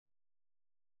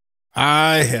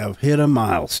I have hit a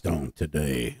milestone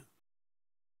today.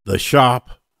 The shop,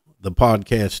 the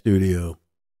podcast studio,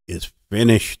 is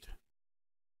finished.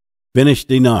 Finished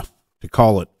enough to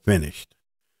call it finished.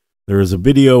 There is a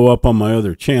video up on my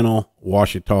other channel,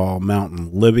 Ouachita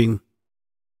Mountain Living.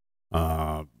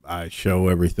 I show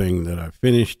everything that I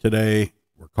finished today.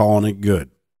 We're calling it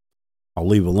good. I'll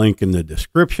leave a link in the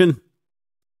description.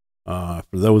 For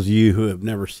those of you who have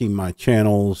never seen my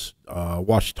channels,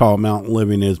 Ouachita Mountain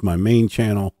Living is my main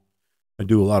channel. I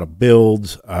do a lot of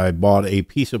builds. I bought a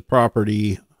piece of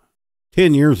property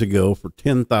 10 years ago for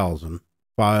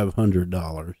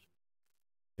 $10,500.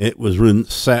 It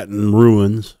was sat in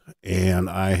ruins, and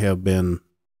I have been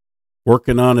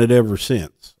working on it ever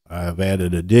since. I've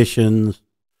added additions.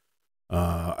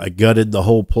 I gutted the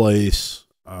whole place.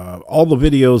 All the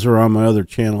videos are on my other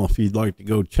channel if you'd like to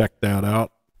go check that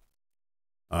out.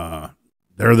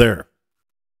 They're there.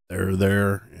 They're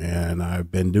there, and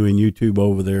I've been doing YouTube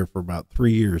over there for about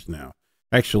 3 years now.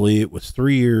 Actually, it was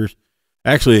 3 years.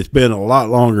 Actually, it's been a lot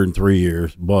longer than 3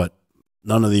 years, but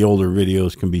none of the older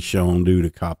videos can be shown due to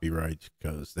copyrights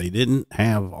because they didn't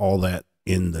have all that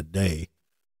in the day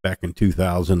back in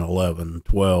 2011,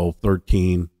 12,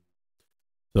 13.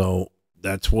 So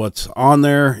that's what's on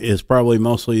there is probably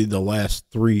mostly the last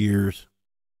 3 years.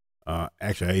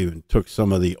 Actually, I even took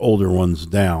some of the older ones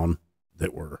down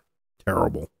that were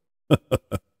terrible.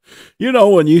 You know,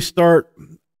 when you start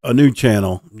a new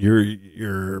channel,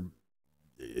 you're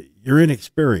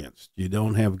inexperienced. You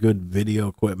don't have good video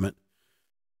equipment.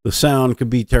 The sound could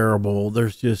be terrible.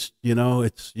 There's just, you know,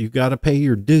 you got to pay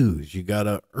your dues. You got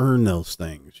to earn those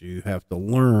things. You have to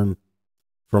learn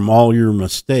from all your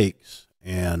mistakes,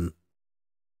 and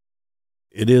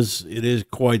it is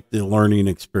quite the learning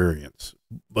experience.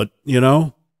 But, you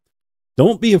know,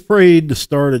 don't be afraid to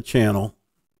start a channel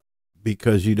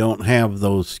because you don't have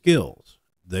those skills.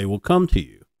 They will come to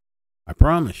you. I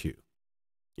promise you.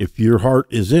 If your heart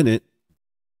is in it,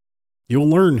 you'll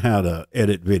learn how to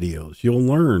edit videos. You'll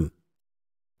learn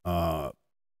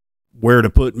where to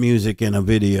put music in a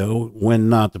video, when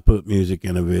not to put music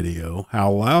in a video,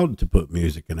 how loud to put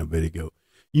music in a video.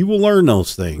 You will learn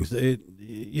those things.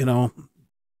 You know,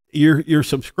 your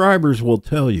subscribers will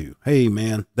tell you, hey,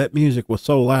 man, that music was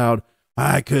so loud,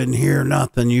 I couldn't hear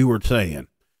nothing you were saying.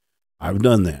 I've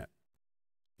done that.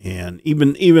 And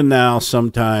even now,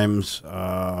 sometimes,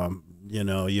 you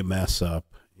know, you mess up.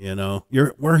 You know,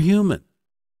 we're human.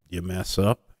 You mess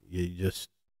up. You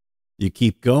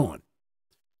keep going.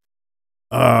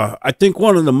 I think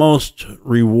one of the most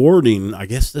rewarding, I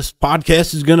guess this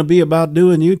podcast is going to be about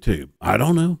doing YouTube. I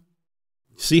don't know.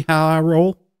 See how I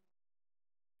roll?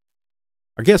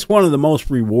 I guess one of the most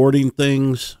rewarding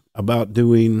things about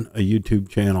doing a YouTube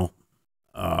channel,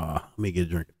 let me get a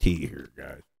drink of tea here,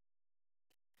 guys,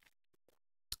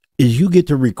 is you get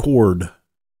to record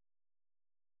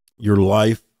your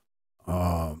life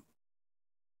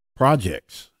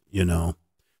projects. You know,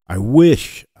 I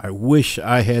wish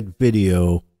I had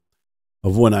video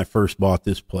of when I first bought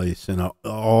this place and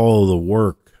all the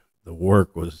work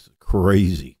was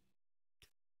crazy.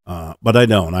 But I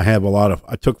don't.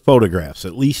 I took photographs.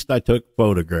 At least I took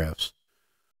photographs.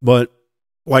 But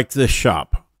like this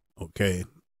shop, okay,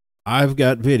 I've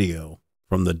got video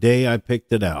from the day I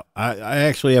picked it out. I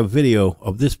actually have video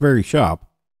of this very shop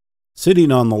sitting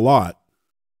on the lot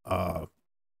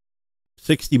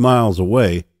 60 miles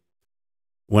away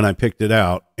when I picked it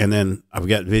out. And then I've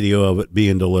got video of it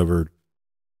being delivered,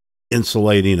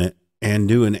 insulating it, and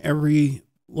doing every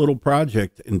little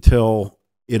project until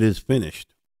it is finished.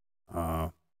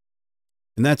 And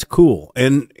that's cool.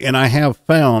 And I have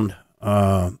found,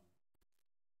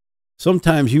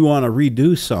 sometimes you want to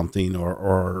redo something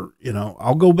or, you know,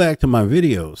 I'll go back to my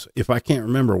videos. If I can't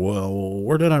remember, well,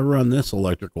 where did I run this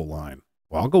electrical line?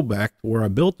 Well, I'll go back to where I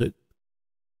built it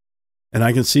and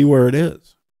I can see where it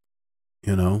is.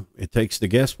 You know, it takes the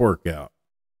guesswork out.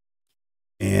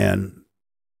 And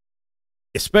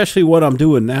especially what I'm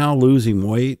doing now, losing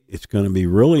weight, it's going to be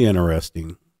really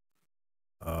interesting.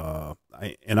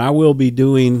 I will be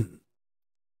doing,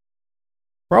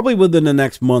 probably within the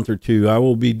next month or two, I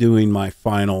will be doing my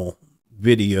final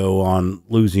video on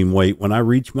losing weight when I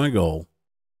reach my goal.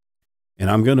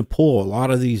 And I'm going to pull a lot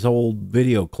of these old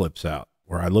video clips out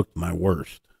where I looked my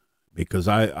worst, because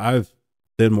I've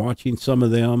been watching some of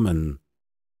them and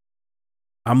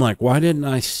I'm like, why didn't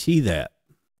I see that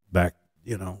back?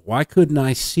 You know, why couldn't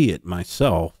I see it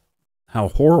myself? How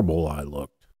horrible I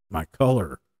looked, my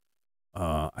color.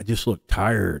 I just looked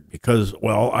tired because,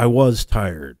 well, I was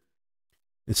tired.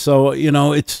 And so, you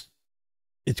know, it's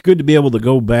good to be able to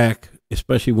go back,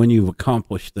 especially when you've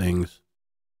accomplished things,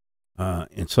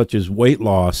 and such as weight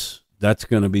loss, that's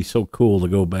going to be so cool to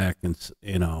go back and,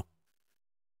 you know,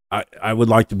 I would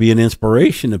like to be an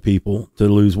inspiration to people to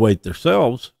lose weight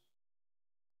themselves.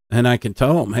 And I can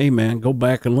tell them, hey man, go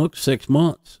back and look 6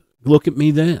 months. Look at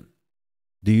me then.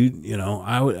 Do you, you know,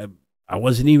 I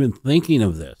wasn't even thinking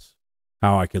of this,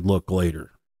 how I could look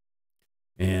later.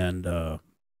 And,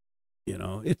 you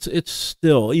know, it's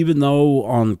still, even though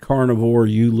on carnivore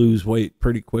you lose weight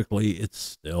pretty quickly, it's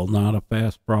still not a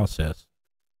fast process.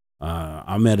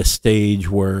 I'm at a stage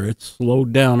where it's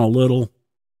slowed down a little,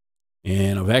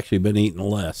 and I've actually been eating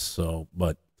less. So,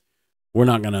 but we're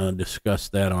not going to discuss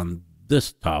that on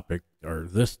this topic or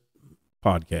this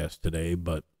podcast today.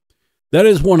 But that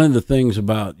is one of the things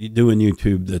about doing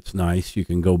YouTube that's nice. You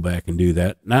can go back and do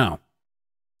that. Now,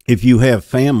 if you have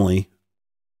family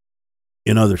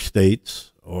in other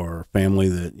states or family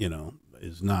that, you know,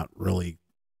 is not really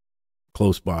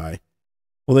close by,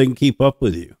 well, they can keep up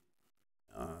with you.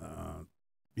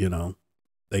 You know,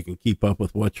 they can keep up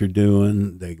with what you're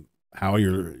doing. How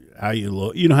you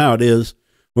look. You know how it is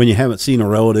when you haven't seen a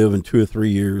relative in 2 or 3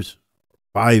 years,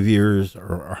 5 years,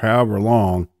 or however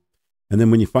long. And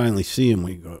then when you finally see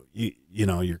them, you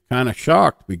know, you're kind of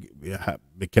shocked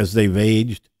because they've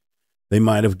aged. They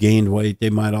might have gained weight. They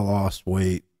might have lost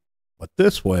weight. But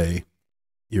this way,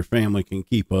 your family can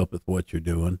keep up with what you're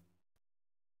doing.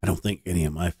 I don't think any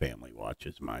of my family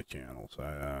watches my channels.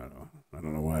 I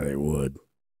don't know why they would.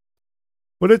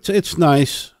 But it's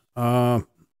nice. And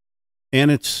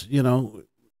it's, you know,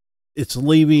 it's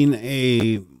leaving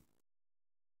a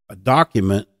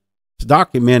document. It's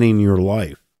documenting your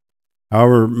life.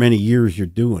 However many years you're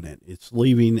doing it. It's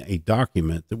leaving a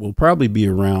document that will probably be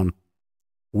around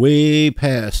way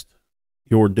past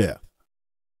your death.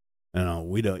 You know,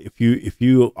 we don't, if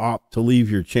you opt to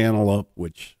leave your channel up,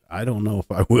 which I don't know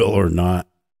if I will or not,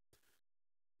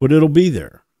 but it'll be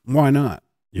there. Why not?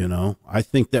 You know, I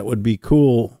think that would be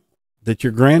cool that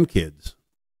your grandkids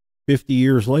 50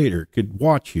 years later could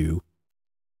watch you.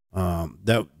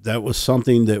 That was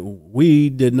something that we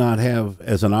did not have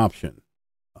as an option.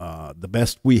 The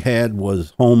best we had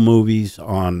was home movies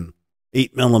on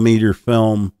 8mm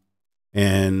film.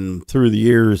 And through the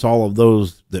years, all of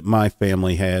those that my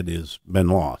family had has been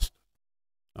lost.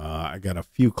 I got a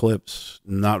few clips,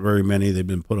 not very many. They've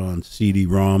been put on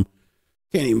CD-ROM.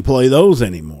 Can't even play those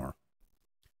anymore.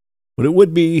 But it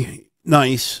would be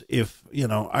nice if, you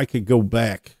know, I could go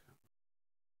back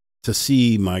to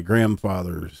see my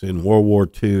grandfathers in World War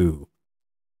II,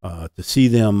 to see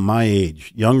them my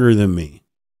age, younger than me.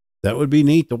 That would be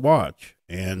neat to watch.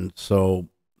 And so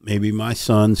maybe my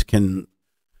sons can,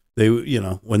 they, you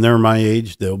know, when they're my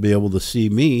age, they'll be able to see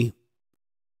me.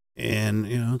 And,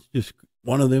 you know, it's just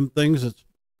one of them things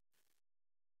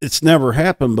it's never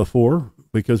happened before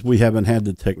because we haven't had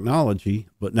the technology,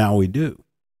 but now we do.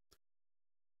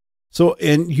 So,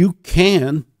 and you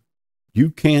can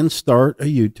start a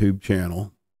YouTube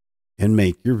channel and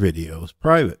make your videos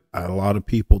private. A lot of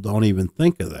people don't even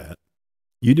think of that.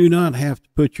 You do not have to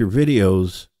put your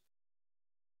videos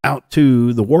out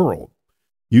to the world.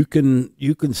 You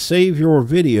can save your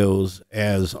videos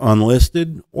as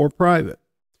unlisted or private.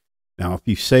 Now, if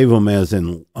you save them as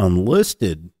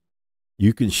unlisted,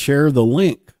 you can share the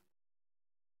link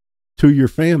to your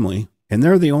family, and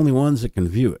they're the only ones that can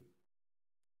view it.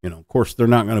 You know, of course, they're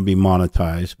not going to be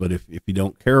monetized, but if you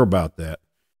don't care about that,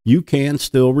 you can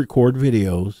still record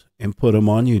videos and put them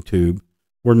on YouTube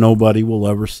where nobody will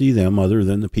ever see them other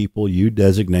than the people you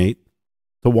designate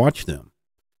to watch them.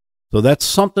 So that's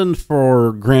something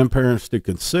for grandparents to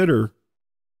consider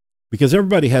because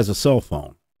everybody has a cell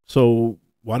phone. So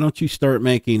why don't you start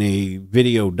making a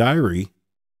video diary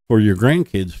for your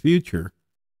grandkids' future?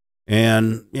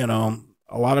 And, you know,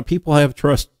 a lot of people have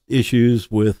trust issues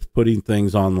with putting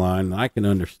things online, and I can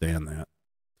understand that.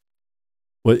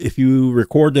 But if you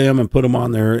record them and put them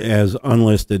on there as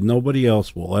unlisted, nobody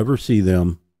else will ever see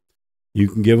them. You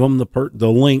can give them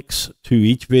the links to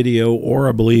each video, or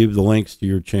I believe the links to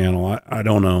your channel. I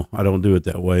don't know. I don't do it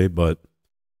that way, but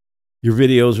your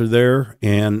videos are there,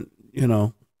 and, you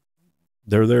know,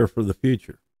 they're there for the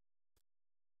future.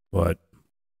 But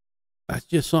that's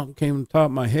just something came on top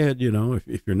of my head. You know,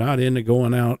 if you're not into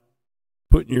going out,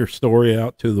 putting your story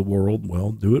out to the world,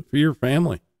 well, do it for your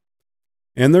family.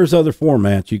 And there's other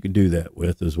formats you could do that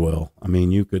with as well. I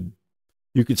mean, you could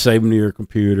save them to your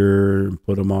computer and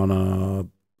put them on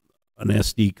an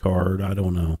SD card. I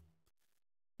don't know.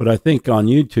 But I think on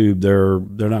YouTube,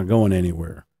 they're not going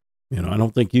anywhere. You know, I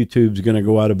don't think YouTube's going to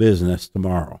go out of business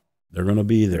tomorrow. They're going to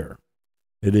be there.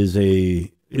 It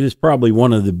is probably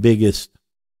one of the biggest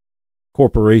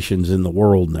corporations in the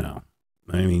world now.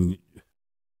 I mean,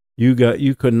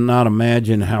 you could not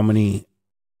imagine how many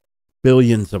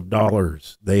billions of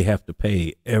dollars they have to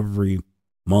pay every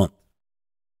month,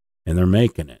 and they're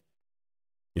making it.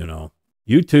 You know,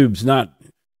 YouTube's not,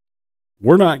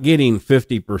 we're not getting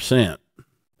 50%.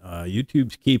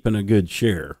 YouTube's keeping a good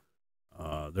share.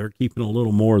 They're keeping a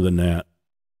little more than that.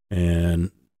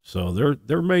 And so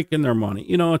they're making their money.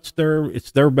 You know, it's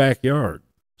their backyard.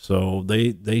 So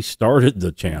they started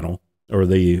the channel, or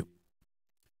the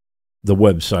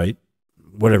website,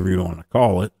 whatever you want to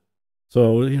call it.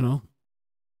 So, you know,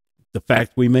 the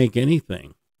fact we make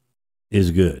anything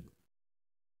is good.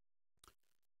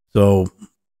 So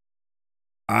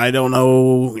I don't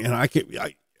know, and I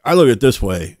look at it this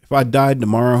way. If I died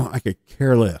tomorrow, I could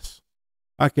care less.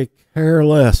 I could care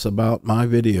less about my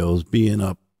videos being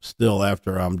up still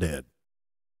after I'm dead.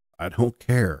 I don't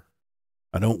care.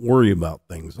 I don't worry about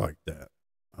things like that.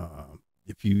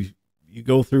 If you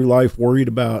go through life worried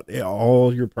about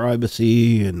all your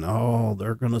privacy and, oh,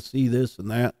 they're going to see this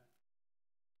and that,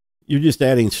 you're just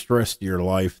adding stress to your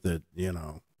life that, you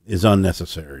know, is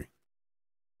unnecessary.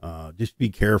 Just be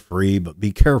carefree, but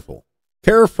be careful.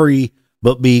 Carefree,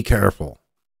 but be careful.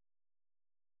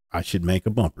 I should make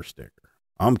a bumper sticker.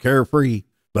 I'm carefree,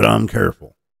 but I'm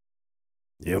careful.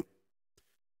 Yep.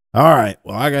 All right.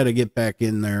 Well, I got to get back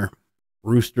in there.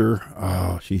 Rooster.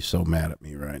 Oh, she's so mad at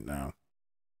me right now.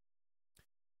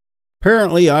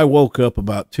 Apparently, I woke up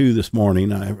about 2 this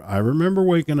morning. I remember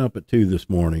waking up at 2 this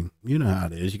morning. You know how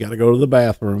it is. You got to go to the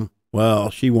bathroom. Well,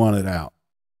 she wanted out.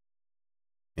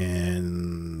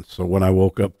 And so when I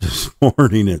woke up this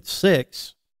morning at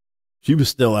 6, she was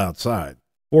still outside.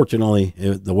 Fortunately,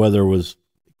 the weather was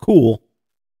cool,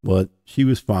 but she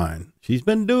was fine. She's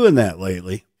been doing that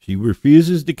lately. She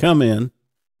refuses to come in,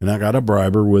 and I got to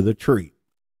bribe her with a treat.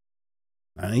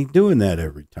 I ain't doing that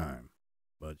every time,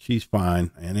 but she's fine.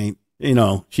 And ain't, you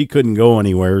know, she couldn't go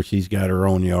anywhere. She's got her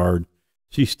own yard.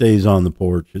 She stays on the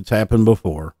porch. It's happened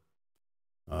before.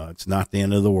 It's not the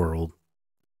end of the world.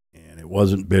 And it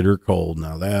wasn't bitter cold.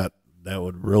 Now that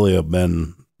would really have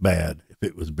been bad if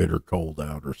it was bitter cold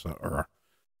out or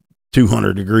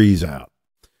 200 degrees out.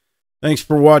 Thanks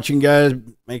for watching, guys.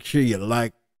 Make sure you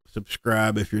like,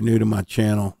 subscribe if you're new to my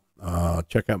channel.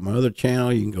 Check out my other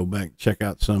channel. You can go back and check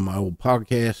out some of my old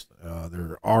podcasts.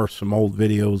 There are some old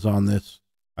videos on this.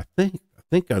 I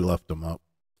think I left them up.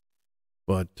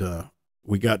 But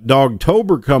we got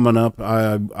Dogtober coming up.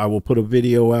 I will put a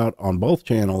video out on both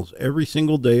channels every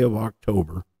single day of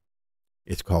October.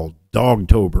 It's called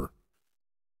Dogtober.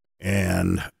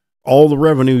 And all the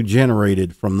revenue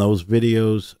generated from those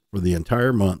videos for the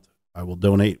entire month, I will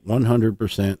donate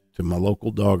 100% to my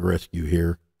local dog rescue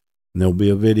here. And there'll be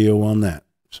a video on that.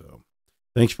 So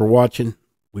thanks for watching.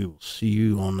 We will see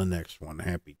you on the next one.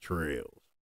 Happy trails.